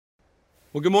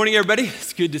Well, good morning, everybody.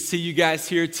 It's good to see you guys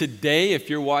here today. If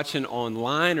you're watching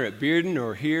online or at Bearden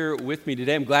or here with me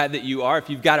today, I'm glad that you are. If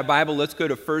you've got a Bible, let's go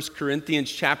to 1 Corinthians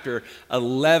chapter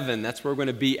 11. That's where we're going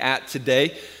to be at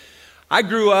today. I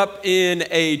grew up in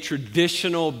a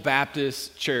traditional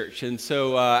Baptist church. And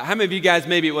so how many of you guys,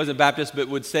 maybe it wasn't Baptist, but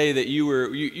would say that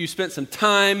you spent some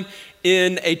time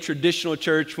in a traditional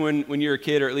church when you were a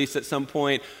kid, or at least at some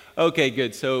point? Okay,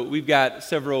 good. So we've got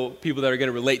several people that are going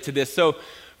to relate to this. So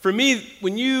for me,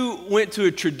 when you went to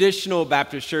a traditional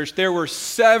Baptist church, there were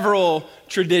several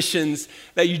traditions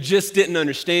that you just didn't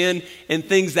understand and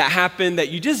things that happened that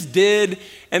you just did.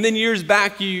 And then years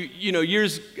back,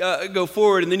 years go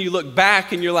forward, and then you look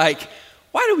back and you're like,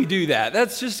 why do we do that?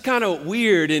 That's just kind of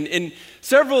weird. And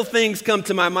several things come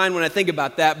to my mind when I think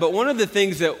about that. But one of the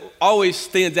things that always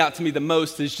stands out to me the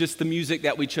most is just the music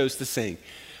that we chose to sing.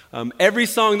 Every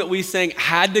song that we sang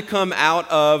had to come out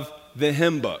of the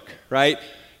hymn book, right?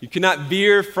 You cannot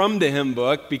veer from the hymn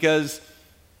book because,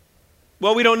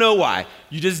 well, we don't know why.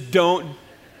 You just don't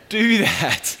do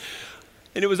that.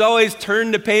 And it was always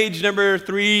turn to page number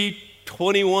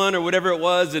 321 or whatever it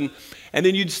was, and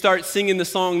then you'd start singing the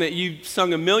song that you've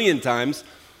sung a million times,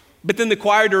 but then the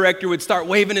choir director would start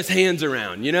waving his hands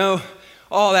around, you know?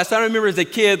 Oh, I remember as a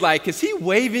kid, like, is he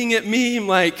waving at me? I'm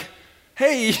like,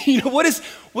 hey, what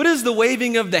is the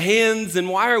waving of the hands, and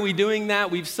why are we doing that?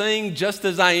 We've sang Just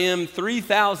As I Am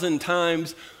 3,000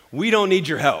 times. We don't need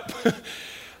your help.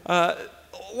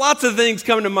 Lots of things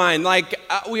come to mind. Like,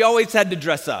 we always had to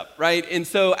dress up, right? And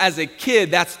so as a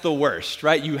kid, that's the worst,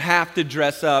 right? You have to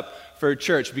dress up for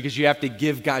church because you have to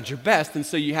give God your best. And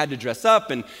so you had to dress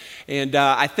up. And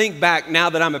I think back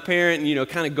now that I'm a parent and,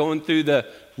 kind of going through the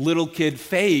little kid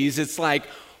phase, it's like,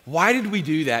 why did we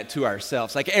do that to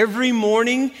ourselves? Like every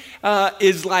morning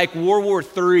is like World War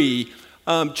III,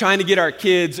 trying to get our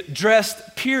kids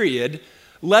dressed, period,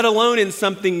 let alone in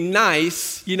something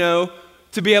nice,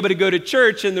 to be able to go to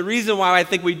church. And the reason why I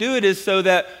think we do it is so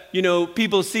that,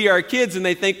 people see our kids and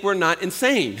they think we're not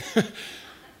insane.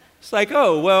 It's like,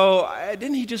 oh, well,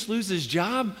 didn't he just lose his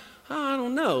job? Oh, I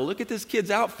don't know. Look at this kid's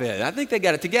outfit. I think they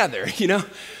got it together,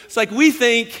 It's like we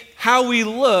think how we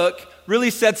look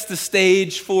really sets the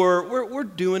stage for we're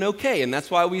doing okay. And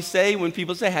that's why we say, when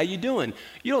people say, how you doing?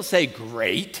 You don't say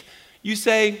great. You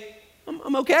say,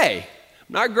 I'm okay.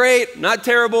 I'm not great, not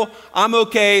terrible. I'm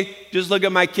okay. Just look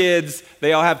at my kids.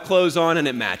 They all have clothes on and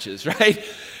it matches, right?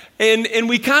 And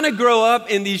we kind of grow up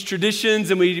in these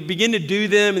traditions and we begin to do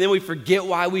them and then we forget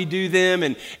why we do them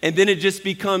and then it just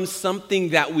becomes something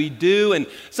that we do. And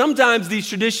sometimes these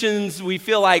traditions we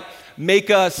feel like make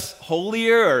us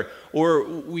holier or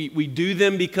we do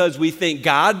them because we think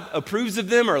God approves of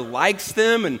them or likes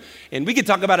them. And we could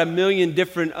talk about a million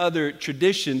different other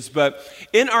traditions. But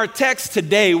in our text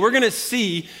today, we're going to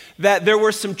see that there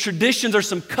were some traditions or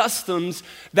some customs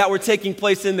that were taking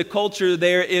place in the culture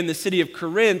there in the city of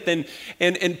Corinth.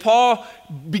 And Paul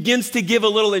begins to give a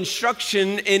little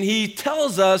instruction, and he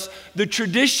tells us the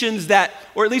traditions that,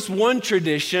 or at least one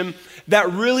tradition, that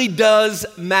really does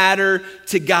matter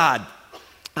to God.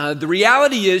 The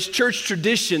reality is church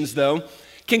traditions, though,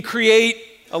 can create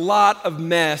a lot of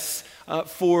mess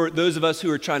for those of us who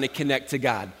are trying to connect to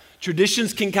God.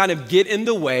 Traditions can kind of get in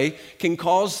the way, can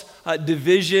cause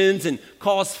divisions and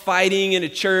cause fighting in a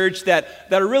church that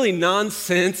are really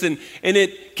nonsense, and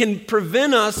it can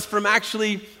prevent us from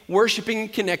actually worshiping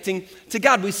and connecting to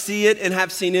God. We see it and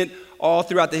have seen it all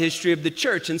throughout the history of the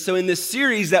church. And so in this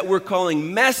series that we're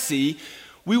calling Messy,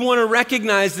 we want to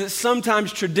recognize that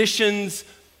sometimes traditions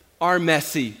are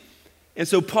messy. And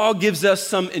so Paul gives us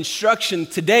some instruction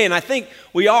today, and I think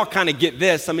we all kind of get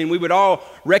this. I mean, we would all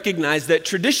recognize that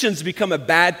traditions become a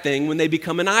bad thing when they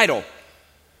become an idol.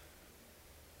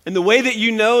 And the way that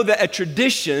you know that a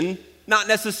tradition, not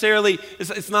necessarily,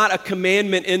 it's not a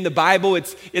commandment in the Bible,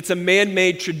 it's a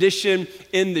man-made tradition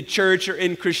in the church or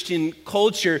in Christian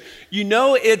culture, you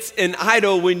know it's an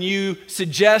idol when you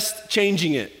suggest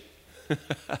changing it.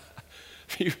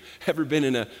 If you've ever been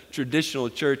in a traditional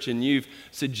church and you've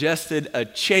suggested a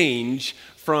change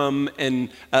from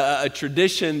a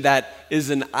tradition that is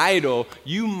an idol,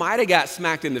 you might have got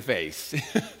smacked in the face,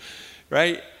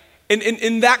 right?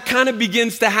 And that kind of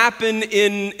begins to happen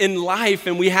in life,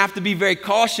 and we have to be very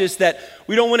cautious that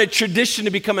we don't want a tradition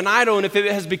to become an idol, and if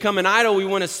it has become an idol, we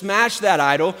want to smash that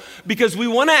idol because we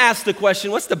want to ask the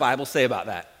question, what's the Bible say about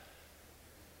that?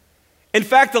 In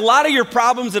fact, a lot of your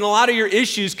problems and a lot of your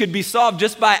issues could be solved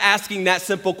just by asking that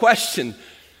simple question.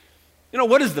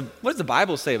 What does the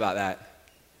Bible say about that?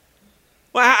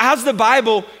 Well, how's the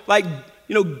Bible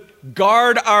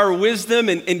guard our wisdom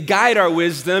and guide our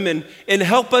wisdom and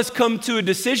help us come to a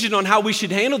decision on how we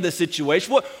should handle this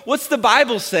situation. What's the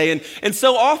Bible say? And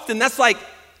so often that's like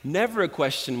never a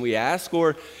question we ask,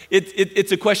 or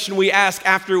it's a question we ask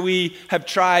after we have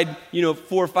tried, 4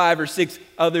 or 5 or 6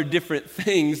 other different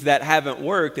things that haven't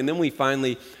worked, and then we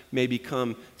finally maybe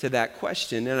come to that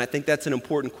question. And I think that's an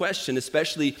important question,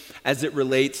 especially as it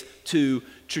relates to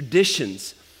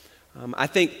traditions. I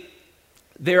think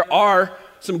there are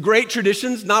some great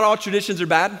traditions. Not all traditions are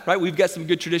bad, right? We've got some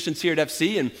good traditions here at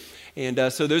FC,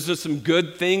 and so those are some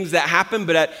good things that happen,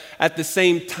 but at the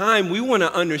same time, we want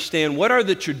to understand what are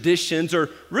the traditions, or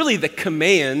really the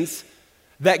commands,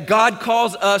 that God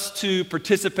calls us to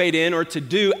participate in or to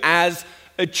do as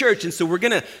a church. And so we're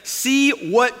going to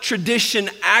see what tradition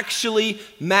actually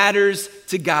matters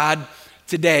to God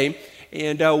today.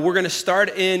 And we're going to start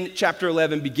in chapter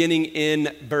 11, beginning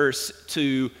in verse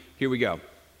 2. Here we go.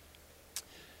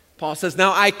 Paul says,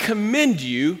 "Now I commend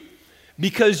you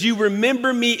because you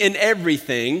remember me in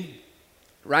everything,"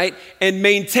 right? "And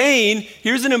maintain,"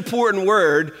 here's an important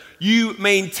word, "you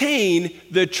maintain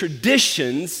the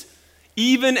traditions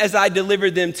even as I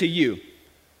delivered them to you.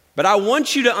 But I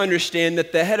want you to understand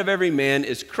that the head of every man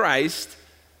is Christ,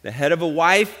 the head of a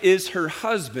wife is her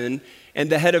husband, and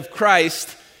the head of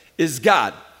Christ is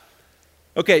God."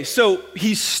 Okay, so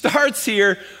he starts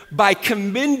here by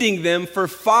commending them for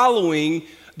following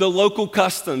the local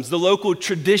customs, the local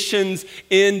traditions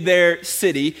in their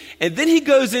city. And then he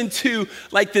goes into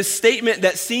like this statement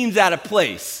that seems out of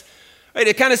place. Right?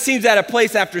 It kind of seems out of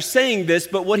place after saying this,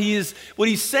 but what he's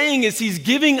saying is he's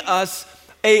giving us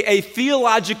a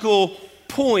theological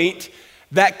point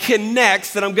that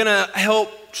connects, that I'm going to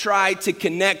help try to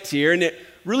connect here. And it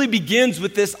really begins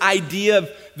with this idea of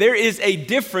there is a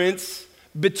difference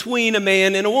between a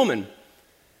man and a woman.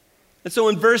 And so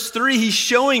in verse 3, he's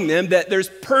showing them that there's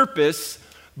purpose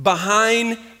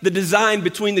behind the design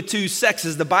between the two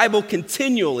sexes. The Bible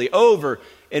continually, over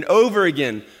and over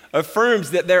again,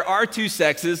 affirms that there are two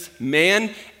sexes,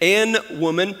 man and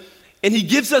woman. And he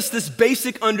gives us this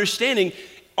basic understanding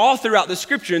all throughout the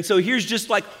scripture. And so here's just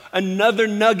like another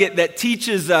nugget that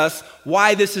teaches us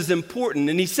why this is important.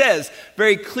 And he says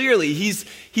very clearly,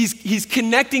 he's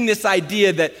connecting this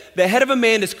idea that the head of a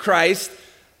man is Christ,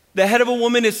 the head of a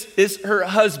woman is her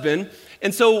husband.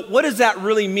 And so what does that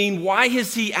really mean? Why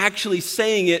is he actually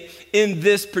saying it in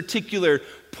this particular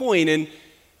point? And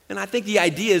I think the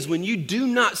idea is when you do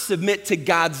not submit to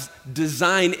God's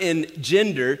design in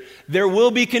gender, there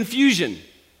will be confusion.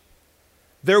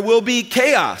 There will be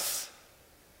chaos.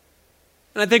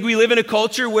 And I think we live in a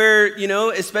culture where,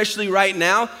 especially right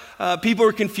now, people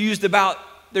are confused about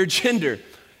their gender.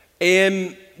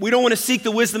 And we don't want to seek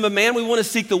the wisdom of man. We want to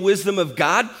seek the wisdom of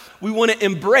God. We want to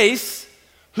embrace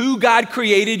who God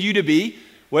created you to be,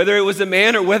 whether it was a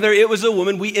man or whether it was a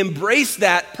woman. We embrace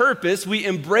that purpose. We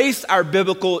embrace our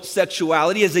biblical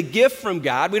sexuality as a gift from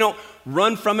God. We don't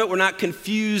run from it. We're not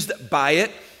confused by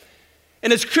it.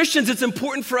 And as Christians, it's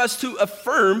important for us to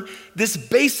affirm this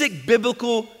basic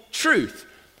biblical truth.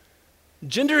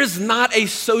 Gender is not a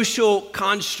social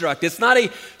construct. It's not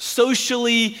a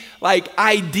socially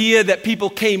idea that people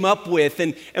came up with.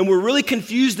 And we're really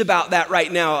confused about that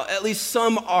right now. At least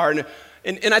some are.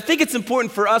 And I think it's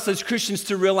important for us as Christians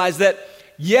to realize that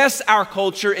yes, our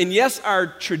culture and yes, our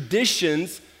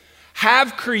traditions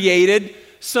have created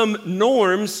some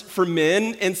norms for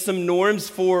men and some norms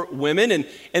for women.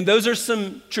 And those are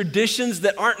some traditions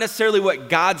that aren't necessarily what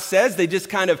God says. They just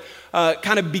kind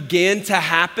of began to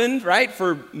happen, right,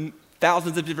 for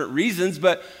thousands of different reasons.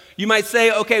 But you might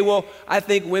say, okay, well, I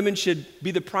think women should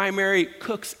be the primary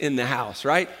cooks in the house,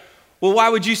 right? Well, why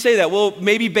would you say that? Well,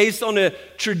 maybe based on a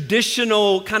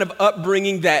traditional kind of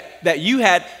upbringing that you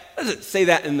had. It doesn't say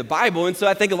that in the Bible. And so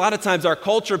I think a lot of times our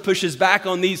culture pushes back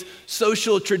on these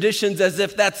social traditions as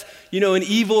if that's, an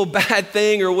evil, bad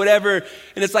thing or whatever.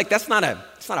 And it's like, it's not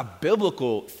a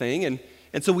biblical thing.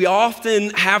 And so we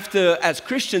often have to, as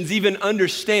Christians, even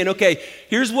understand, okay,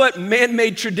 here's what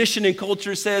man-made tradition and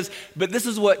culture says, but this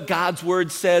is what God's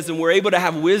word says. And we're able to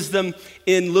have wisdom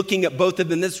in looking at both of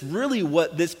them. That's really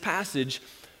what this passage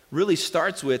really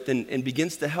starts with and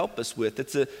begins to help us with.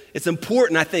 It's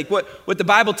important, I think. What the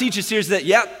Bible teaches here is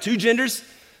that, two genders,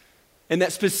 and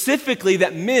that specifically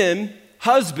that men,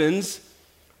 husbands,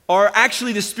 are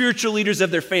actually the spiritual leaders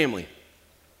of their family.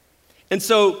 And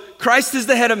so Christ is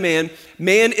the head of man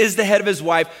is the head of his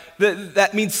wife.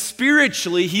 That means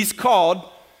spiritually he's called,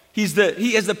 he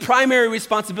has the primary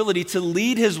responsibility to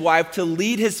lead his wife, to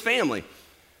lead his family.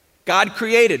 God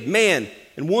created man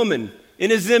and woman in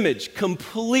his image,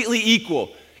 completely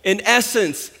equal in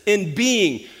essence, in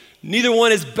being, Neither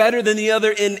one is better than the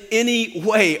other in any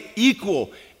way,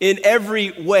 equal in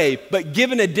every way, but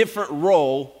given a different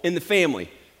role in the family,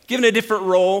 given a different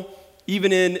role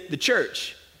even in the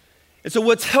church. And so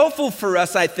what's helpful for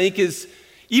us, I think, is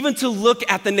even to look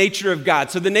at the nature of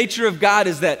God. So the nature of God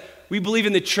is that we believe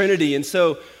in the Trinity. And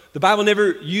so the Bible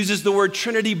never uses the word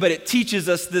Trinity, but it teaches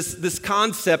us this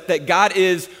concept that God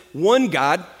is one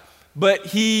God, but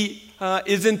he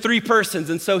is in three persons.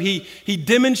 And so he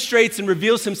demonstrates and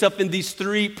reveals himself in these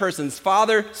three persons,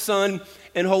 Father, Son,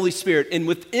 and Holy Spirit. And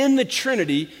within the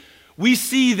Trinity, we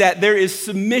see that there is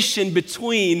submission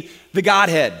between the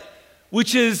Godhead,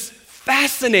 which is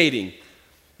fascinating.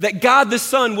 That God the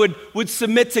Son would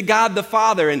submit to God the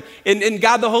Father, and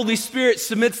God the Holy Spirit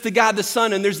submits to God the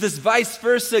Son, and there's this vice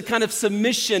versa kind of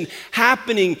submission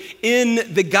happening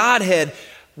in the Godhead.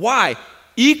 Why?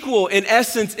 Equal in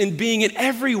essence in being in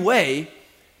every way,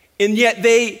 and yet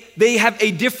they have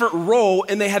a different role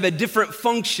and they have a different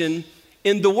function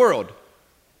in the world.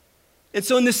 And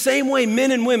so in the same way,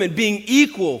 men and women being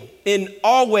equal in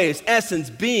all ways, essence,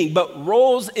 being, but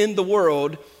roles in the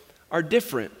world are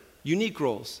different, unique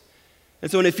roles.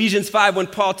 And so in Ephesians 5, when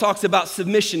Paul talks about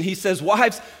submission, he says,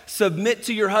 wives, submit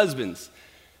to your husbands.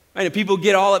 Right? And people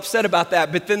get all upset about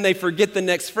that, but then they forget the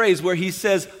next phrase where he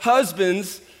says,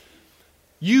 husbands,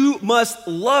 you must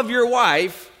love your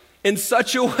wife in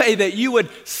such a way that you would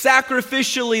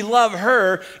sacrificially love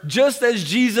her just as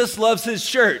Jesus loves his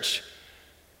church.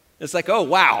 It's like, oh,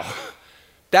 wow.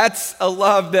 That's a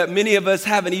love that many of us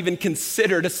haven't even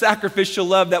considered, a sacrificial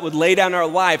love that would lay down our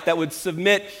life, that would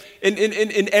submit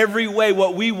in every way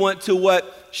what we want to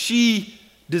what she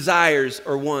desires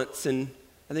or wants. And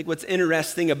I think what's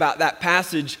interesting about that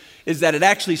passage is that it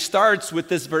actually starts with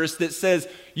this verse that says,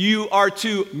 you are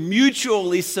to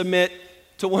mutually submit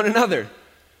to one another.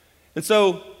 And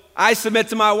so I submit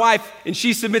to my wife and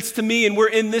she submits to me, and we're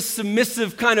in this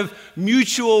submissive kind of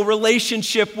mutual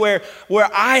relationship where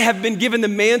I have been given the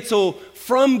mantle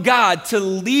from God to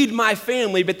lead my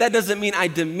family, but that doesn't mean I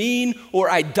demean or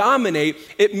I dominate.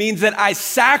 It means that I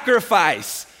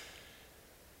sacrifice.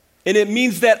 And it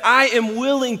means that I am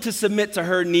willing to submit to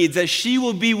her needs, as she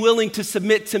will be willing to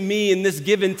submit to me in this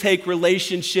give and take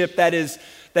relationship that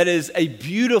is a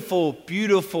beautiful,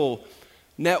 beautiful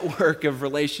network of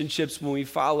relationships when we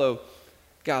follow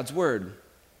God's word.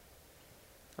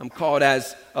 I'm called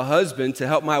as a husband to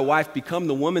help my wife become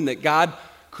the woman that God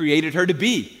created her to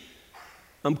be.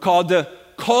 I'm called to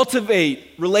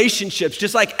cultivate relationships,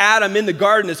 just like Adam in the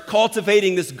garden is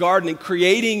cultivating this garden and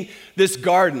creating this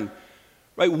garden.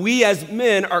 Right? We as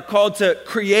men are called to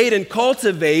create and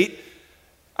cultivate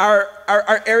our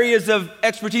areas of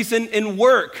expertise in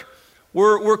work.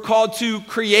 We're called to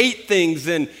create things,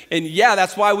 and yeah,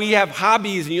 that's why we have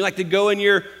hobbies, and you like to go in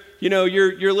your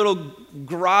little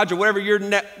garage or whatever your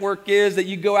network is that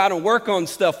you go out and work on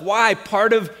stuff. Why?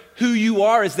 Part of who you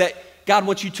are is that God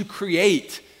wants you to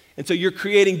create. And so you're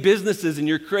creating businesses and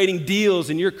you're creating deals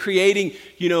and you're creating,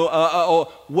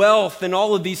 wealth and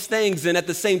all of these things. And at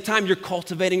the same time, you're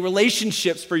cultivating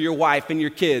relationships for your wife and your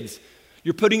kids.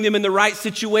 You're putting them in the right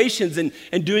situations and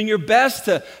doing your best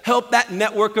to help that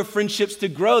network of friendships to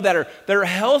grow that are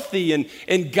healthy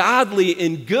and godly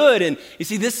and good. And you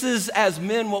see, this is, as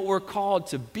men, what we're called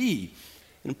to be.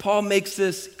 And Paul makes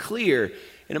this clear.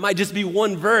 And it might just be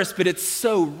one verse, but it's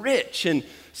so rich and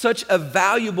such a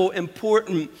valuable,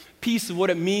 important piece of what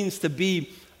it means to be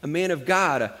a man of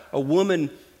God, a woman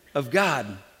of God.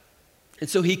 And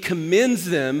so he commends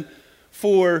them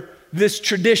for this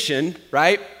tradition,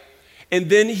 right? And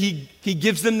then he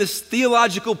gives them this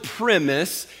theological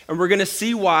premise, and we're going to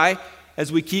see why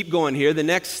as we keep going here. The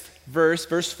next verse,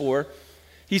 verse 4,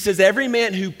 he says, every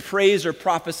man who prays or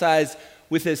prophesies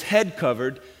with his head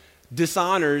covered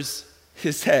dishonors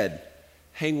his head.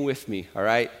 Hang with me, all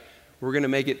right? We're going to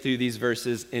make it through these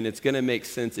verses, and it's going to make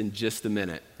sense in just a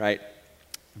minute, right?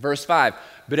 Verse 5,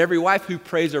 but every wife who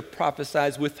prays or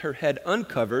prophesies with her head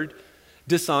uncovered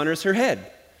dishonors her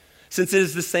head, since it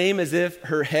is the same as if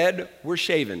her head were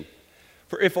shaven.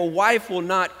 For if a wife will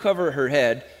not cover her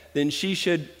head, then she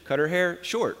should cut her hair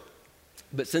short.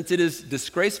 But since it is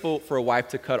disgraceful for a wife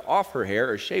to cut off her hair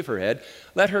or shave her head,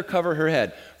 let her cover her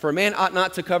head. For a man ought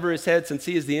not to cover his head, since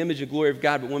he is the image and glory of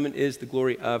God, but woman is the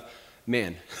glory of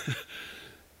man.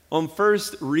 On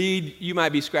first read, you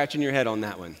might be scratching your head on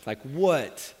that one. Like,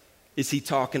 what is he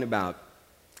talking about?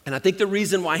 And I think the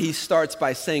reason why he starts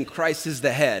by saying Christ is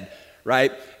the head,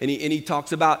 right? And he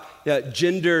talks about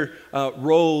gender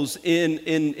roles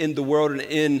in the world and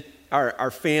in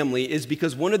our family is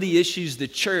because one of the issues the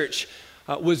church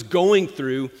was going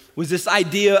through was this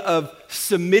idea of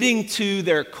submitting to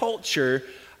their culture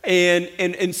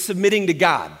and submitting to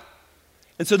God.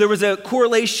 And so there was a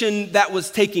correlation that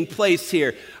was taking place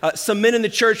here. Some men in the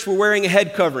church were wearing a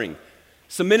head covering.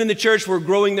 Some men in the church were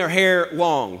growing their hair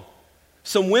long.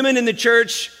 Some women in the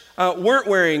church weren't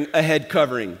wearing a head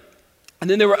covering. And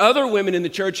then there were other women in the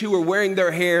church who were wearing their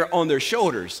hair on their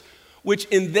shoulders, which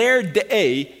in their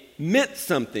day meant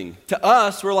something. To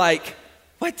us, we're like,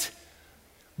 what?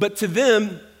 But to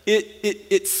them,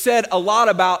 it said a lot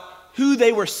about who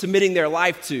they were submitting their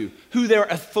life to, who their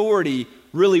authority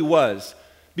really was.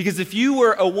 Because if you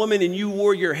were a woman and you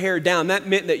wore your hair down, that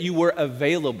meant that you were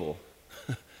available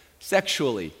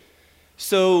sexually.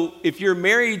 So if you're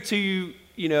married to,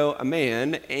 a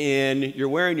man and you're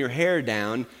wearing your hair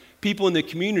down, people in the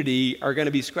community are going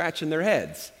to be scratching their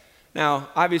heads. Now,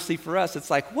 obviously for us, it's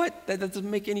like, what? That doesn't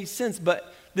make any sense.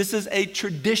 But this is a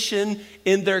tradition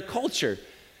in their culture.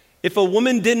 If a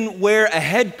woman didn't wear a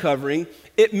head covering,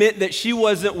 it meant that she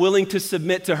wasn't willing to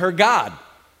submit to her God.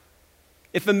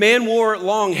 If a man wore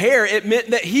long hair, it meant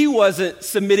that he wasn't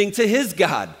submitting to his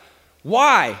God.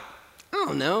 Why? I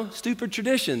don't know, stupid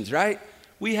traditions, right?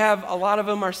 We have a lot of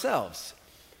them ourselves.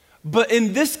 But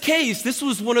in this case, this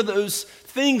was one of those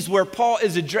things where Paul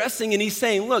is addressing and he's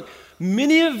saying, look,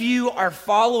 many of you are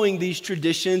following these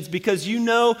traditions because you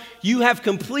know you have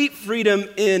complete freedom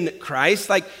in Christ.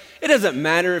 Like, it doesn't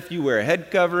matter if you wear a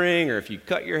head covering or if you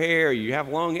cut your hair or you have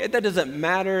long hair. That doesn't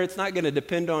matter. It's not going to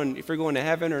depend on if you're going to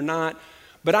heaven or not.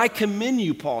 But I commend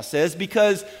you, Paul says,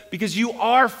 because you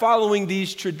are following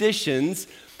these traditions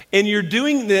and you're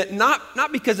doing that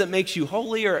not because it makes you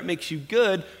holy or it makes you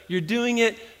good. You're doing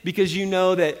it because you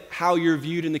know that how you're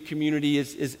viewed in the community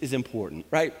is important,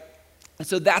 right? And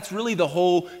so that's really the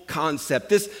whole concept.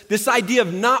 This idea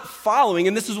of not following,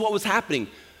 and this is what was happening.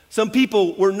 Some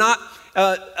people were not,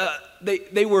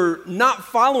 they were not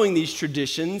following these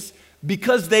traditions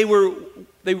because they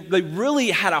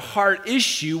really had a heart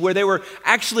issue where they were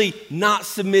actually not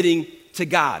submitting to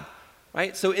God,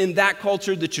 right? So in that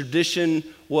culture, the tradition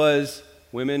was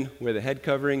women wear the head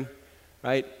covering,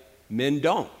 right? Men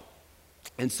don't.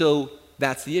 And so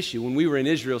that's the issue. When we were in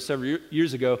Israel several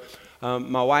years ago,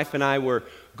 my wife and I were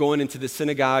going into the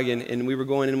synagogue and we were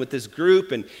going in with this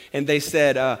group and they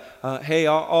said, hey,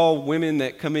 all women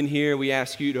that come in here, we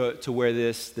ask you to wear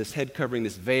this head covering,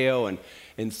 this veil,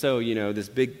 and so, this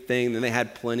big thing. Then they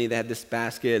had plenty. They had this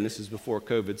basket, and this was before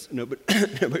COVID, so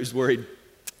nobody was worried.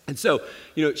 And so,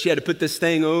 she had to put this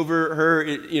thing over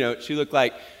her. She looked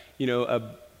like, a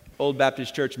old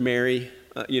Baptist church Mary,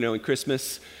 in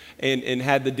Christmas, and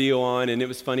had the deal on, and it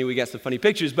was funny. We got some funny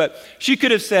pictures, but she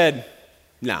could have said,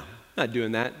 no, not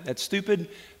doing that. That's stupid.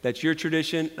 That's your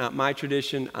tradition, not my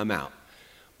tradition. I'm out.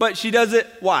 But she does it.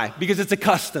 Why? Because it's a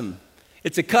custom.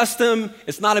 It's a custom.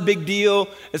 It's not a big deal.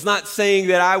 It's not saying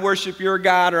that I worship your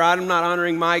God or I'm not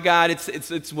honoring my God.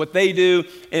 It's what they do.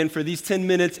 And for these 10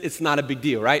 minutes, it's not a big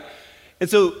deal, right? And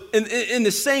so in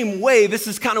the same way, this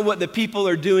is kind of what the people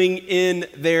are doing in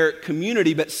their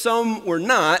community, but some were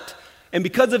not. And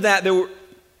because of that,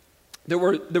 there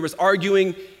was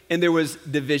arguing and there was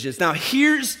divisions. Now,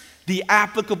 here's the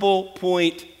applicable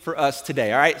point for us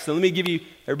today, all right? So let me give you,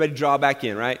 everybody draw back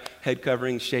in, right? Head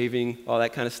covering, shaving, all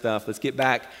that kind of stuff. Let's get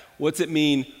back. What's it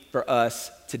mean for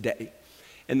us today?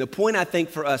 And the point I think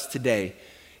for us today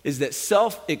is that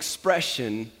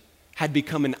self-expression had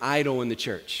become an idol in the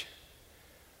church.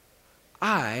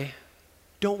 I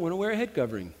don't want to wear a head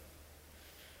covering.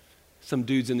 Some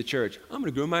dudes in the church, I'm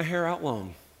going to grow my hair out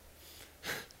long.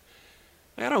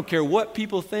 I don't care what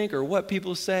people think or what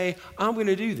people say, I'm going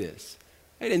to do this.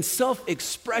 Right? And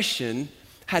self-expression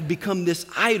had become this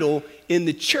idol in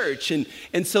the church. And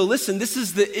so listen, this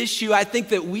is the issue I think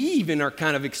that we even are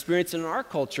kind of experiencing in our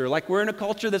culture. Like we're in a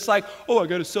culture that's like, oh, I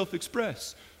got to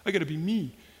self-express. I got to be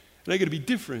me. And I got to be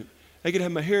different. I got to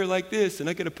have my hair like this. And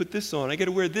I got to put this on. I got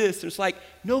to wear this. And it's like,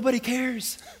 nobody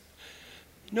cares.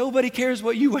 Nobody cares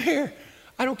what you wear.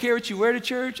 I don't care what you wear to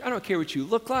church. I don't care what you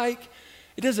look like.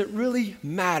 It doesn't really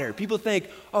matter. People think,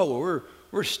 oh, well,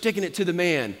 we're sticking it to the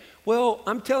man. Well,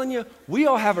 I'm telling you, we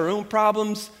all have our own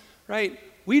problems, right?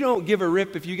 We don't give a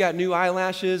rip if you got new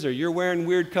eyelashes or you're wearing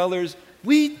weird colors.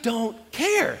 We don't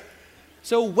care.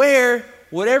 So wear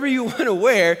whatever you want to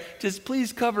wear. Just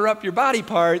please cover up your body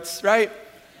parts, right?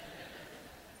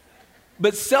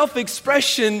 But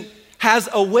self-expression has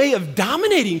a way of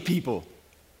dominating people.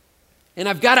 And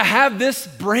I've got to have this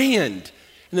brand.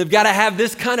 And I've got to have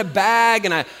this kind of bag,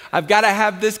 and I've got to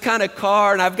have this kind of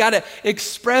car, and I've got to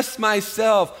express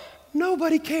myself.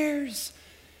 Nobody cares.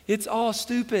 It's all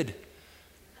stupid.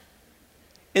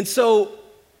 And so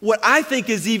what I think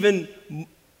is even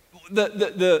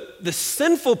the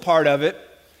sinful part of it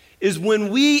is when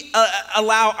we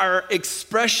allow our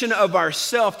expression of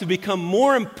ourself to become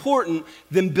more important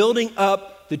than building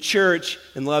up the church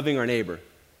and loving our neighbor.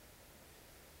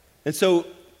 And so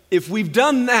if we've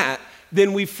done that,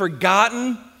 then we've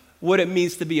forgotten what it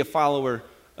means to be a follower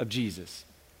of Jesus,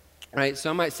 right?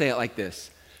 So I might say it like this.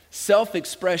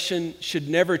 Self-expression should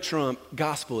never trump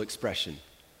gospel expression.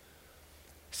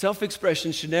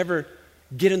 Self-expression should never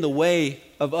get in the way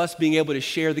of us being able to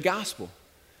share the gospel.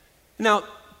 Now,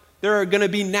 there are going to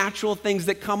be natural things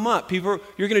that come up. You're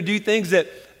going to do things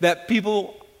that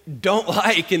people don't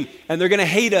like, and they're going to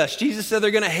hate us. Jesus said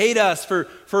they're going to hate us for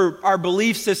our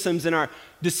belief systems and our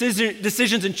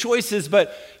decisions and choices.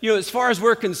 But, as far as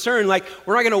we're concerned, like,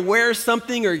 we're not going to wear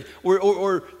something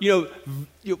or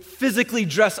physically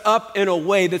dress up in a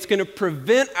way that's going to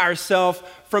prevent ourselves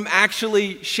from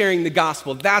actually sharing the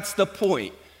gospel. That's the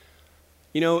point.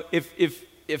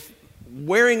 If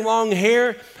wearing long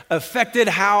hair affected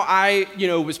how I,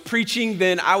 was preaching,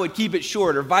 then I would keep it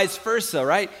short, or vice versa,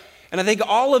 right? And I think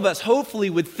all of us hopefully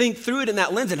would think through it in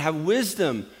that lens and have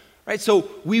wisdom, right? So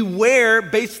we wear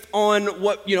based on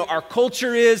what, our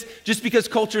culture is. Just because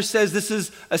culture says this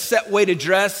is a set way to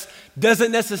dress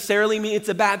doesn't necessarily mean it's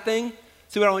a bad thing.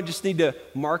 So we don't just need to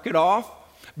mark it off.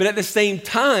 But at the same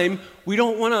time, we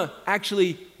don't want to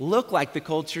actually look like the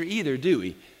culture either, do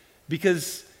we?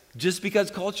 Because just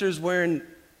because culture is wearing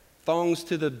thongs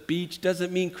to the beach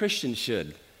doesn't mean Christians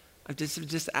should. I'm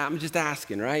just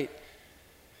asking, right?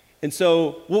 And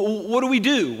so what do we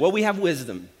do? Well, we have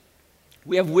wisdom.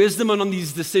 We have wisdom on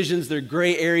these decisions. They're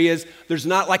gray areas. There's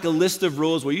not like a list of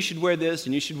rules. Well, you should wear this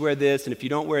and you should wear this. And if you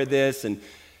don't wear this, and,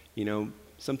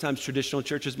 sometimes traditional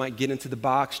churches might get into the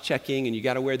box checking, and you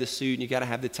got to wear the suit, and you got to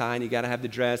have the tie, and you got to have the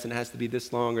dress, and it has to be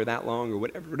this long or that long or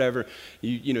whatever.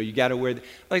 You got to wear.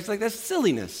 It's like that's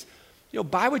silliness.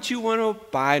 Buy what you want to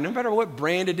buy, no matter what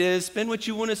brand it is. Spend what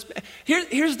you want to spend.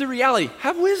 Here's the reality.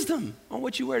 Have wisdom on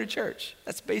what you wear to church.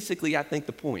 That's basically, I think,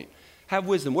 the point. Have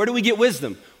wisdom. Where do we get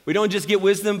wisdom? We don't just get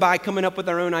wisdom by coming up with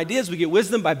our own ideas. We get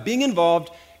wisdom by being involved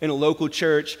in a local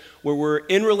church where we're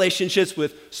in relationships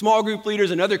with small group leaders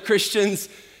and other Christians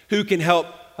who can help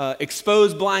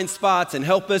expose blind spots and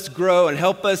help us grow and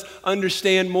help us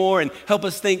understand more and help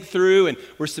us think through. And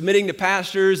we're submitting to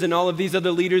pastors and all of these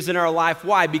other leaders in our life.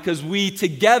 Why? Because we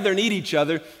together need each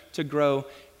other to grow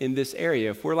in this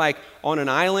area. If we're like on an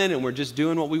island and we're just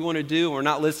doing what we want to do and we're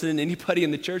not listening to anybody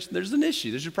in the church, there's an issue,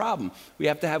 there's a problem. We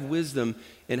have to have wisdom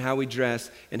in how we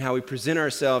dress and how we present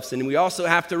ourselves. And we also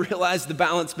have to realize the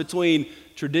balance between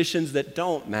traditions that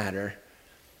don't matter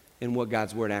and what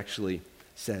God's word actually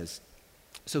says.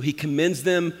 So he commends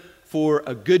them for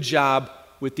a good job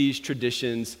with these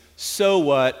traditions. So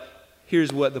what?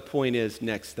 Here's what the point is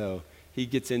next, though. He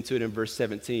gets into it in verse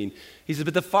 17. He says,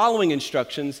 but the following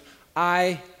instructions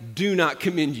I do not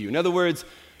commend you. In other words,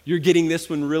 you're getting this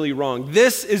one really wrong.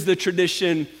 This is the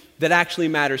tradition that actually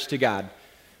matters to God.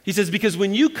 He says, because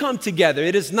when you come together,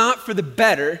 it is not for the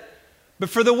better, but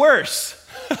for the worse.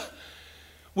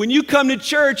 When you come to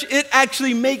church, it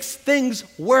actually makes things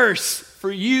worse for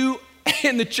you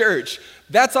and the church.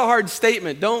 That's a hard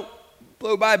statement. Don't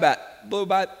blow by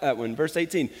that one. Verse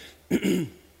 18.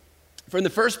 For in the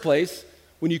first place,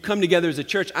 when you come together as a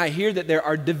church, I hear that there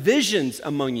are divisions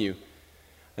among you.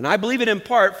 And I believe it in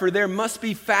part, for there must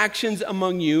be factions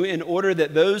among you in order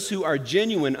that those who are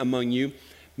genuine among you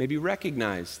may be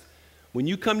recognized. When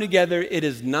you come together, it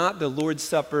is not the Lord's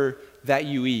Supper that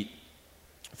you eat.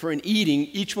 For in eating,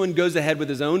 each one goes ahead with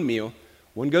his own meal.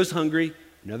 One goes hungry,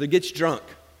 another gets drunk.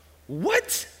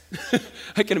 What?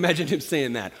 I can imagine him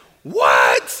saying that.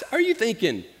 What are you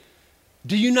thinking?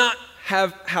 Do you not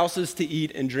have houses to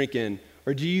eat and drink in?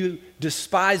 Or do you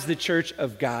despise the church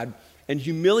of God and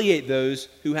humiliate those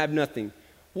who have nothing?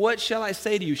 What shall I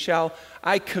say to you? Shall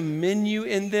I commend you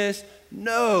in this?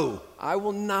 No, I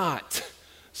will not.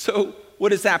 So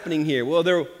what is happening here? Well,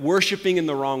 they're worshiping in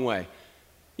the wrong way.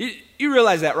 You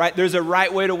realize that, right? There's a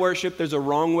right way to worship. There's a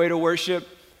wrong way to worship,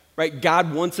 right?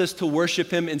 God wants us to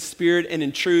worship him in spirit and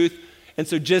in truth. And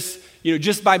so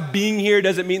just by being here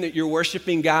doesn't mean that you're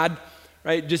worshiping God.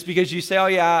 Right? Just because you say, oh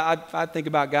yeah, I think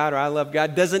about God or I love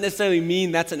God, doesn't necessarily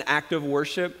mean that's an act of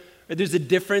worship. Right? There's a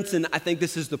difference, and I think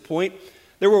this is the point.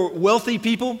 There were wealthy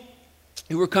people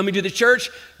who were coming to the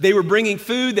church. They were bringing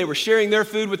food. They were sharing their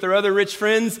food with their other rich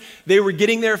friends. They were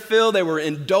getting their fill. They were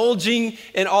indulging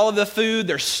in all of the food.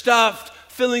 They're stuffed,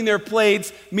 filling their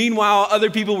plates. Meanwhile,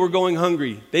 other people were going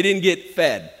hungry. They didn't get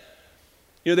fed.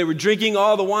 They were drinking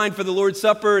all the wine for the Lord's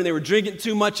Supper, and they were drinking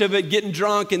too much of it, getting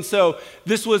drunk. And so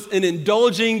this was an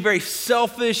indulging, very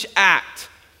selfish act.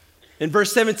 In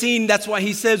verse 17, that's why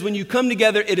he says, when you come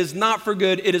together, it is not for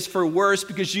good, it is for worse,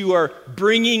 because you are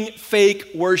bringing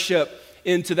fake worship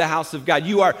into the house of God.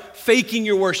 You are faking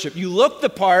your worship. You look the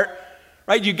part,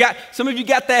 right? Some of you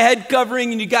got the head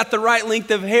covering and you got the right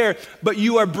length of hair, but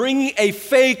you are bringing a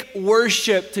fake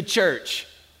worship to church.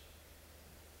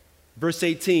 Verse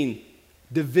 18,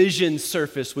 divisions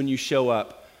surface when you show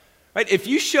up. Right? If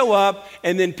you show up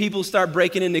and then people start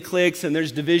breaking into cliques and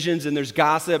there's divisions and there's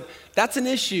gossip, that's an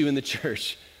issue in the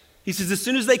church. He says as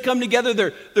soon as they come together,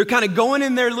 they're kind of going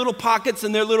in their little pockets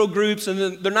and their little groups,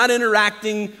 and they're not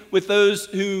interacting with those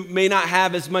who may not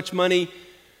have as much money.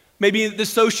 Maybe the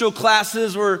social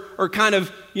classes are kind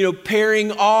of,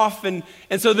 pairing off, and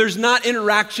so there's not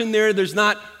interaction there. There's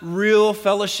not real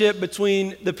fellowship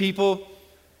between the people.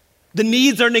 The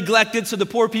needs are neglected, so the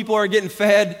poor people are getting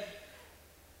fed.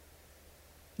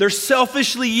 They're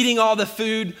selfishly eating all the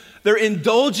food. They're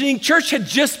indulging. Church had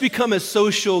just become a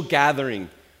social gathering.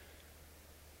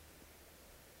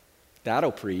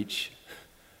 That'll preach.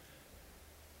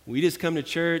 We just come to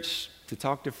church to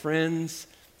talk to friends,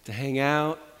 to hang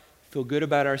out, feel good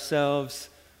about ourselves,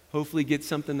 hopefully get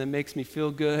something that makes me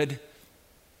feel good.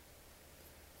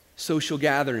 Social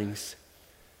gatherings.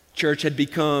 Church had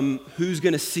become who's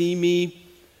going to see me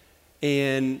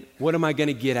and what am I going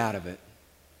to get out of it?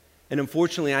 And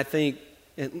unfortunately, I think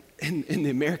in the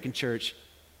American church,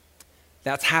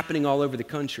 that's happening all over the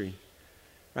country,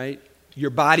 right? Your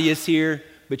body is here,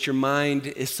 but your mind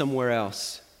is somewhere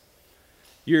else.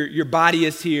 Your body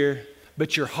is here,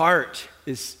 but your heart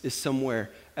is somewhere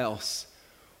else.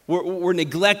 We're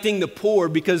neglecting the poor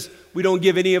because we don't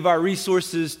give any of our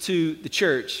resources to the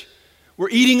church. We're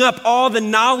eating up all the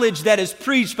knowledge that is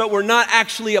preached, but we're not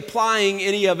actually applying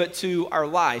any of it to our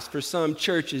lives. For some,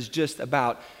 church is just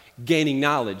about gaining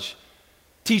knowledge.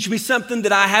 Teach me something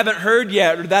that I haven't heard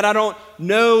yet or that I don't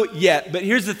know yet. But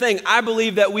here's the thing. I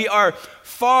believe that we are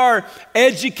far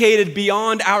educated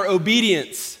beyond our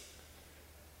obedience.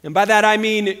 And by that I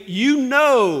mean you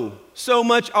know so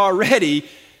much already,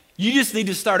 you just need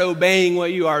to start obeying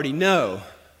what you already know.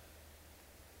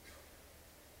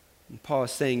 And Paul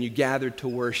is saying you gathered to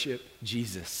worship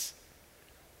Jesus,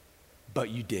 but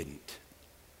you didn't.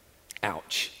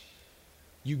 Ouch.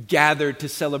 You gathered to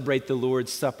celebrate the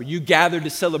Lord's Supper. You gathered to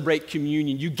celebrate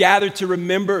communion. You gathered to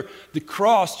remember the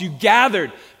cross. You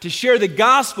gathered to share the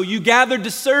gospel. You gathered to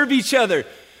serve each other.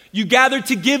 You gathered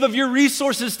to give of your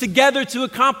resources together to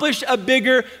accomplish a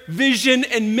bigger vision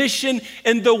and mission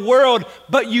in the world,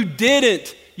 but you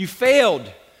didn't. You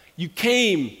failed. You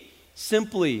came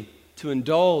simply to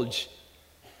indulge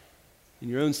in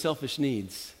your own selfish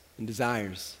needs and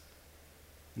desires,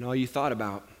 and all you thought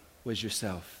about was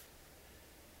yourself.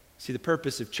 See, the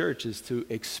purpose of church is to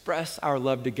express our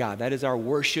love to God. That is our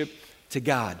worship to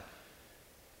God.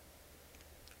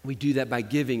 We do that by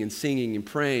giving and singing and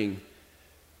praying.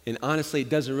 And honestly, it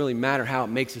doesn't really matter how it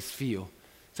makes us feel.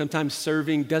 Sometimes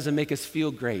serving doesn't make us feel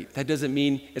great. That doesn't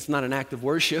mean it's not an act of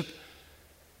worship.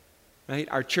 Right?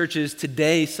 Our churches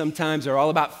today sometimes are all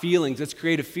about feelings. Let's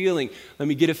create a feeling. Let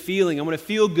me get a feeling. I want to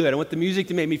feel good. I want the music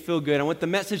to make me feel good. I want the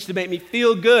message to make me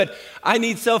feel good. I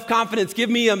need self-confidence. Give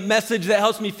me a message that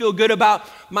helps me feel good about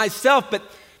myself. But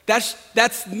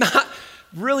that's not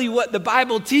really what the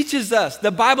Bible teaches us.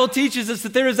 The Bible teaches us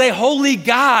that there is a holy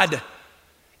God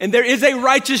and there is a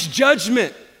righteous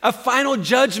judgment, a final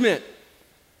judgment.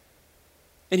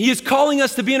 And he is calling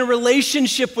us to be in a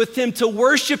relationship with him, to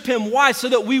worship him. Why? So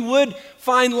that we would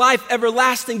find life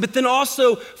everlasting, but then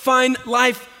also find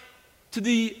life to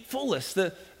the fullest,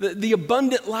 the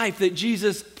abundant life that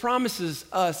Jesus promises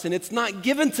us. And it's not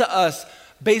given to us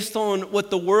based on what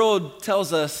the world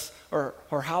tells us or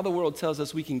how the world tells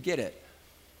us we can get it.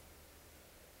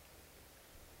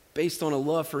 Based on a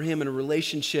love for him and a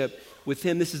relationship with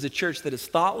him. This is a church that is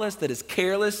thoughtless, that is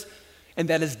careless, and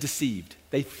that is deceived.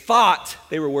 They thought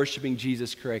they were worshiping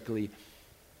Jesus correctly,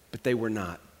 but they were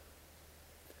not.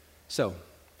 So,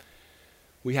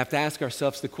 we have to ask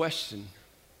ourselves the question,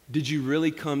 did you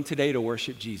really come today to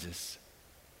worship Jesus?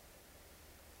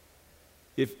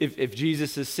 If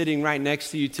Jesus is sitting right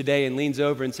next to you today and leans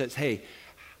over and says, hey,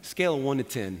 scale of 1 to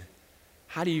 10,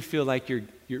 how do you feel like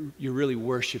you're really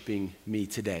worshiping me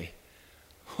today?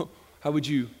 How would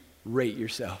you rate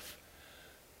yourself?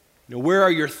 Where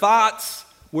are your thoughts?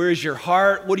 Where is your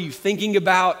heart? What are you thinking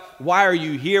about? Why are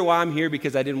you here? Well, I'm here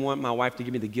because I didn't want my wife to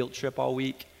give me the guilt trip all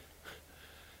week.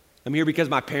 I'm here because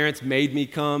my parents made me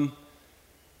come.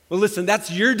 Well, listen,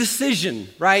 that's your decision,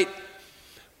 right?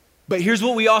 But here's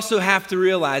what we also have to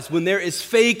realize. When there is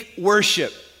fake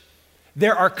worship,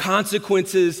 there are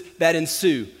consequences that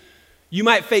ensue. You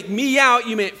might fake me out.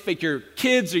 You might fake your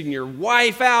kids or your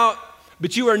wife out.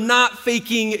 but you are not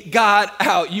faking God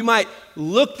out. You might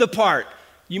look the part.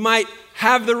 You might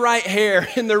have the right hair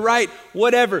and the right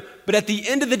whatever. But at the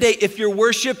end of the day, if your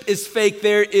worship is fake,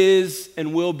 there is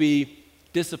and will be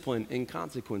discipline and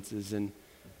consequences. And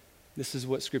this is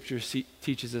what Scripture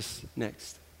teaches us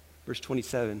next. Verse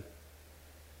 27.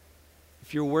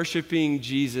 If you're worshiping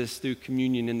Jesus through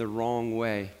communion in the wrong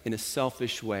way, in a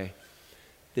selfish way,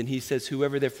 then he says,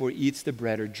 whoever therefore eats the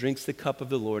bread or drinks the cup of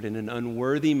the Lord in an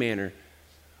unworthy manner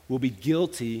will be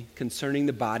guilty concerning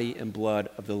the body and blood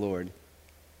of the Lord.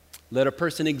 Let a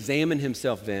person examine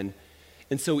himself then,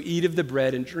 and so eat of the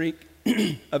bread and drink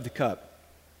of the cup.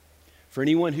 For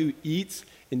anyone who eats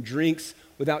and drinks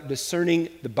without discerning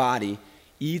the body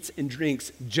eats and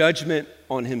drinks judgment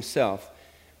on himself.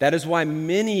 That is why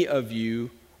many of you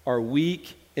are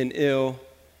weak and ill,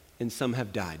 and some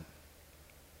have died.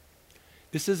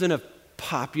 This isn't a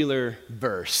popular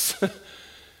verse,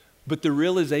 but the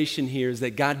realization here is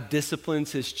that God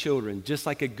disciplines his children, just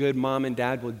like a good mom and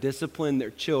dad will discipline their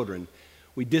children.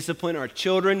 We discipline our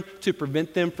children to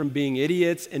prevent them from being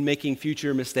idiots and making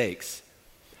future mistakes.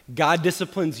 God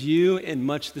disciplines you in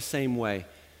much the same way.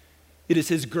 It is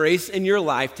his grace in your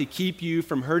life to keep you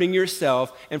from hurting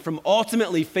yourself and from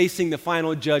ultimately facing the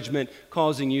final judgment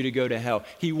causing you to go to hell.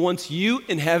 He wants you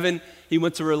in heaven. He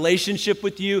wants a relationship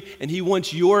with you, and he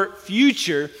wants your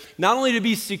future not only to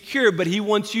be secure, but he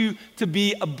wants you to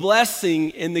be a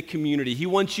blessing in the community. He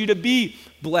wants you to be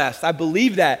blessed. I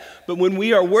believe that. But when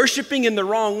we are worshiping in the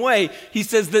wrong way, he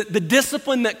says that the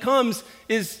discipline that comes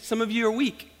is some of you are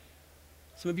weak.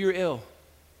 Some of you are ill.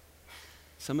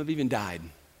 Some have even died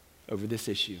over this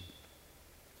issue.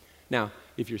 Now,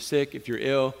 if you're sick, if you're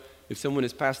ill, if someone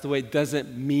has passed away, it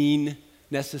doesn't mean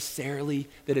necessarily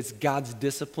that it's God's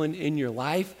discipline in your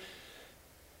life,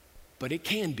 but it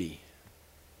can be.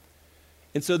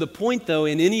 And so the point, though,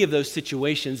 in any of those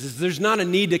situations is there's not a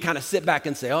need to kind of sit back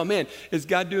and say, oh man, is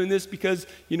God doing this because,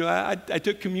 I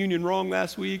took communion wrong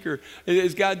last week, or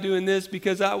is God doing this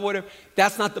because whatever.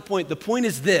 That's not the point. The point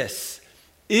is this: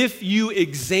 if you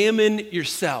examine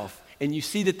yourself and you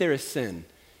see that there is sin,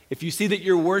 if you see that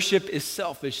your worship is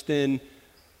selfish, then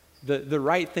the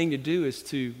right thing to do is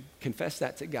to confess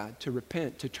that to God, to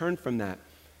repent, to turn from that,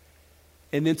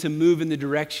 and then to move in the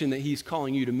direction that he's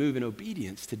calling you to move in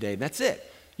obedience today. That's it.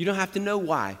 You don't have to know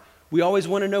why. We always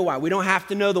want to know why. We don't have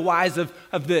to know the whys of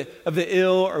the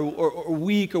ill or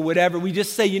weak or whatever. We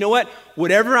just say, you know what?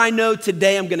 Whatever I know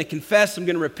today, I'm going to confess, I'm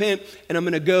going to repent, and I'm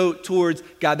going to go towards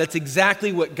God. That's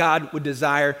exactly what God would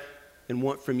desire and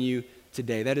want from you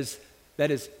today. That is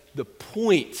the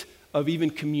point of even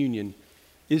communion,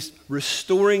 is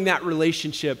restoring that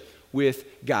relationship with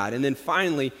God. And then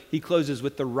finally, he closes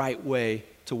with the right way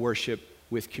to worship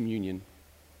with communion.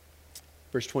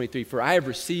 Verse 23, for I have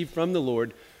received from the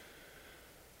Lord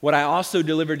what I also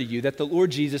delivered to you, that the Lord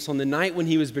Jesus, on the night when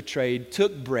he was betrayed,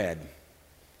 took bread.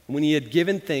 And when he had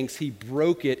given thanks, he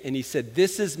broke it, and he said,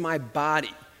 this is my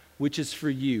body, which is for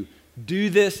you. Do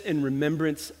this in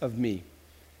remembrance of me.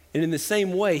 And in the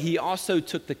same way, he also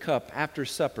took the cup after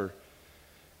supper,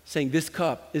 saying, this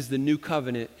cup is the new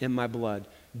covenant in my blood.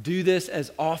 Do this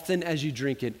as often as you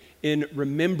drink it in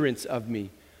remembrance of me.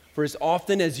 For as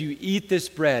often as you eat this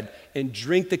bread and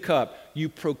drink the cup, you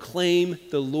proclaim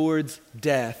the Lord's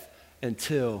death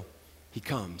until he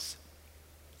comes.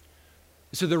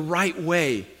 So the right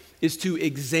way is to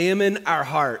examine our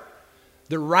heart.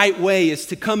 The right way is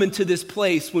to come into this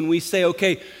place when we say,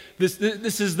 okay,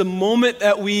 this is the moment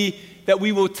that we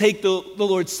will take the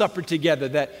Lord's Supper together,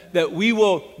 that we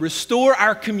will restore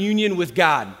our communion with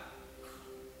God.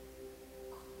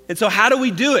 And so how do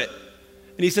we do it?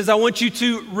 And he says, I want you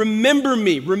to remember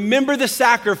me. Remember the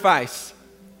sacrifice.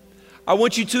 I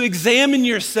want you to examine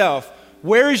yourself.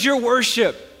 Where is your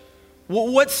worship?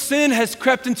 What sin has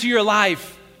crept into your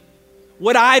life?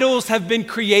 What idols have been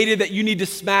created that you need to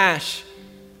smash?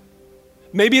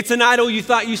 Maybe it's an idol you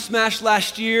thought you smashed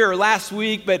last year or last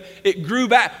week, but it grew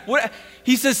back.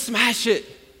 He says, smash it.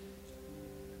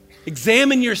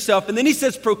 Examine yourself. And then he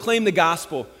says, proclaim the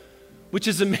gospel, which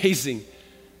is amazing.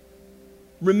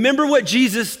 Remember what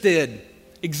Jesus did.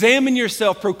 Examine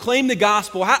yourself. Proclaim the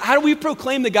gospel. How do we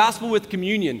proclaim the gospel with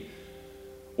communion?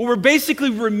 Well, we're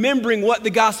basically remembering what the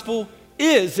gospel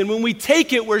is. And when we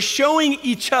take it, we're showing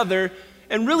each other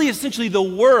and really essentially the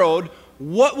world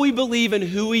what we believe and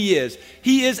who he is.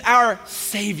 He is our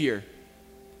Savior.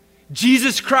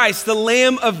 Jesus Christ, the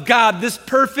Lamb of God, this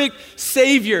perfect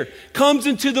Savior, comes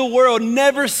into the world,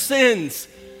 never sins,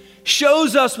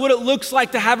 shows us what it looks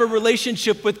like to have a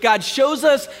relationship with God, shows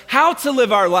us how to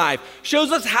live our life,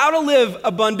 shows us how to live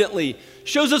abundantly,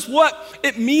 shows us what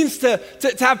it means to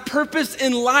have purpose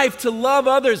in life, to love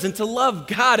others and to love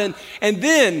God. And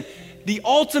then the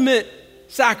ultimate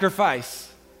sacrifice.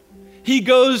 He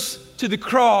goes to the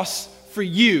cross for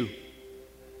you.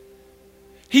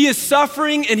 He is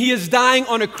suffering and he is dying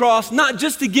on a cross, not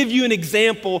just to give you an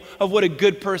example of what a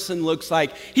good person looks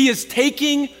like. He is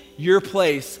taking your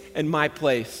place and my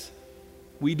place.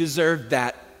 We deserved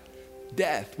that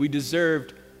death. We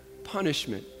deserved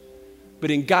punishment.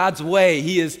 But in God's way,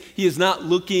 he is not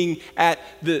looking at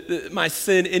my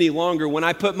sin any longer. When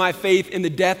I put my faith in the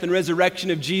death and resurrection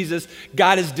of Jesus,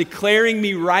 God is declaring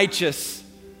me righteous.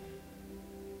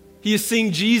 He is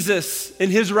seeing Jesus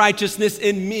and his righteousness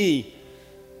in me,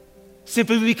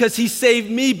 simply because he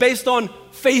saved me based on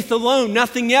faith alone,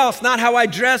 nothing else, not how I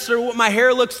dress or what my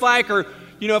hair looks like, or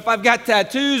if I've got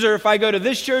tattoos, or if I go to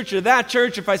this church or that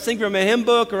church, if I sing from a hymn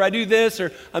book, or I do this,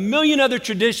 or a million other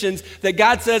traditions that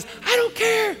God says, I don't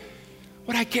care.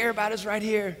 What I care about is right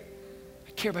here.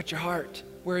 I care about your heart.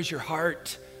 Where is your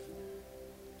heart?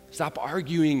 Stop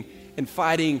arguing and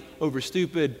fighting over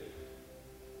stupid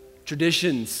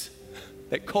traditions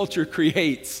that culture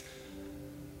creates.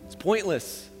 It's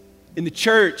pointless. In the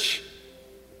church,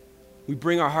 we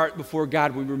bring our heart before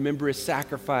God. We remember his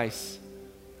sacrifice.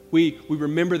 We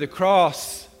remember the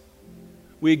cross.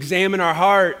 We examine our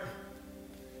heart.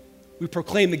 We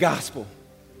proclaim the gospel.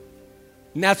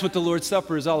 And that's what the Lord's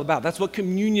Supper is all about. That's what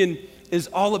communion is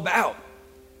all about.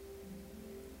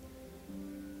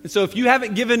 And so if you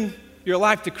haven't given your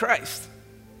life to Christ,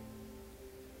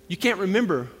 you can't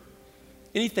remember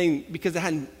anything because it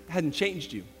hadn't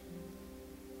changed you.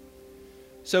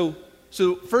 So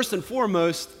first and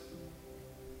foremost,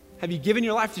 have you given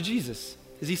your life to Jesus?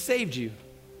 Has he saved you?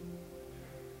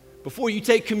 Before you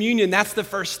take communion, that's the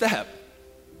first step.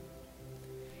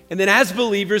 And then as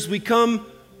believers, we come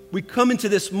into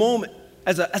this moment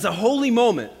as a holy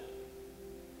moment,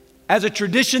 as a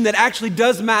tradition that actually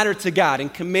does matter to God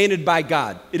and commanded by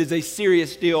God. It is a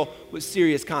serious deal with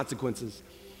serious consequences.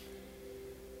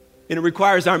 And it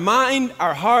requires our mind,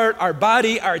 our heart, our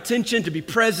body, our attention to be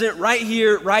present right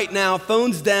here, right now,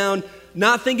 phones down,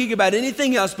 not thinking about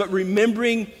anything else, but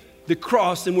remembering the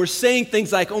cross. And we're saying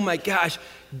things like, oh my gosh,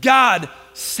 God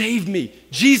saved me.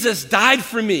 Jesus died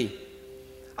for me.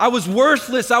 I was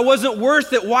worthless. I wasn't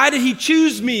worth it. Why did he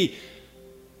choose me?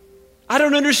 I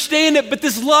don't understand it, but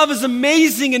this love is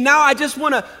amazing. And now I just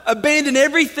want to abandon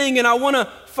everything and I want to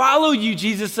follow you,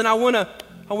 Jesus. And I want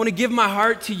to give my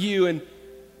heart to you. And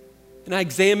I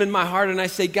examine my heart and I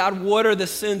say, God, what are the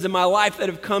sins in my life that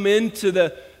have come into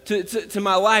to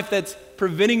my life that's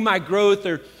preventing my growth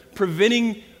or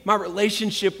preventing my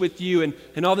relationship with you?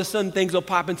 And all of a sudden things will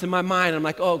pop into my mind. I'm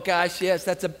like, oh gosh, yes,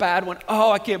 that's a bad one.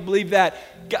 Oh, I can't believe that.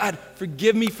 God,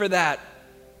 forgive me for that.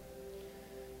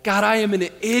 God, I am an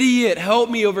idiot. Help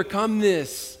me overcome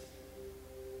this.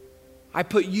 I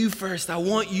put you first. I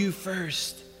want you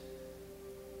first.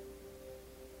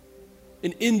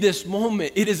 And in this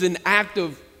moment, it is an act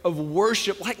of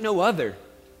worship like no other.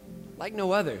 Like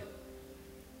no other.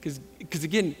 Because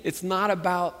again, it's not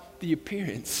about the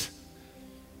appearance.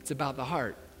 It's about the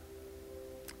heart.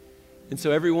 And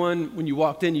so everyone, when you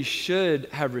walked in, you should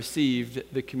have received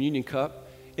the communion cup.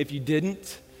 If you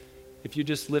didn't, if you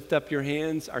just lift up your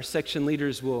hands, our section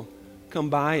leaders will come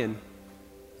by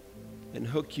and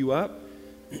hook you up.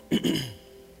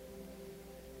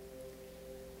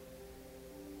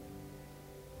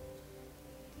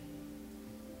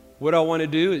 What I want to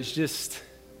do is just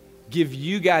give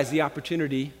you guys the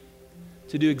opportunity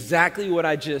to do exactly what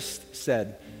I just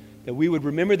said. That we would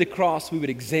remember the cross, we would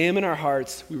examine our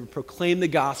hearts, we would proclaim the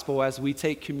gospel as we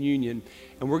take communion.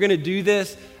 And we're going to do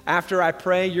this after I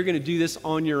pray. You're going to do this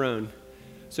on your own.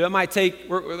 So it might take,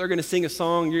 they're going to sing a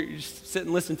song. You just sit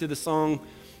and listen to the song.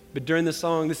 But during the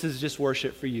song, this is just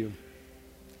worship for you.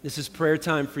 This is prayer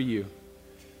time for you.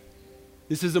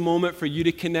 This is a moment for you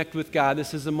to connect with God.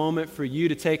 This is a moment for you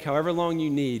to take however long you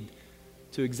need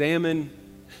to examine,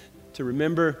 to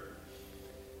remember.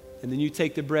 And then you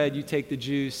take the bread, you take the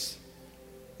juice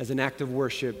as an act of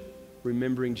worship,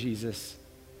 remembering Jesus,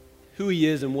 who he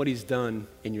is and what he's done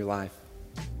in your life.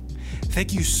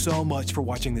 Thank you so much for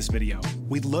watching this video.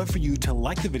 We'd love for you to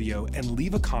like the video and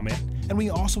leave a comment. And we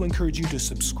also encourage you to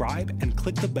subscribe and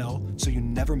click the bell so you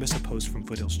never miss a post from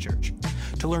Foothills Church.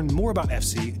 To learn more about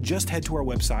FC, just head to our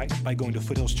website by going to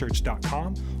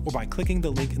foothillschurch.com or by clicking the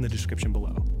link in the description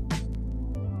below.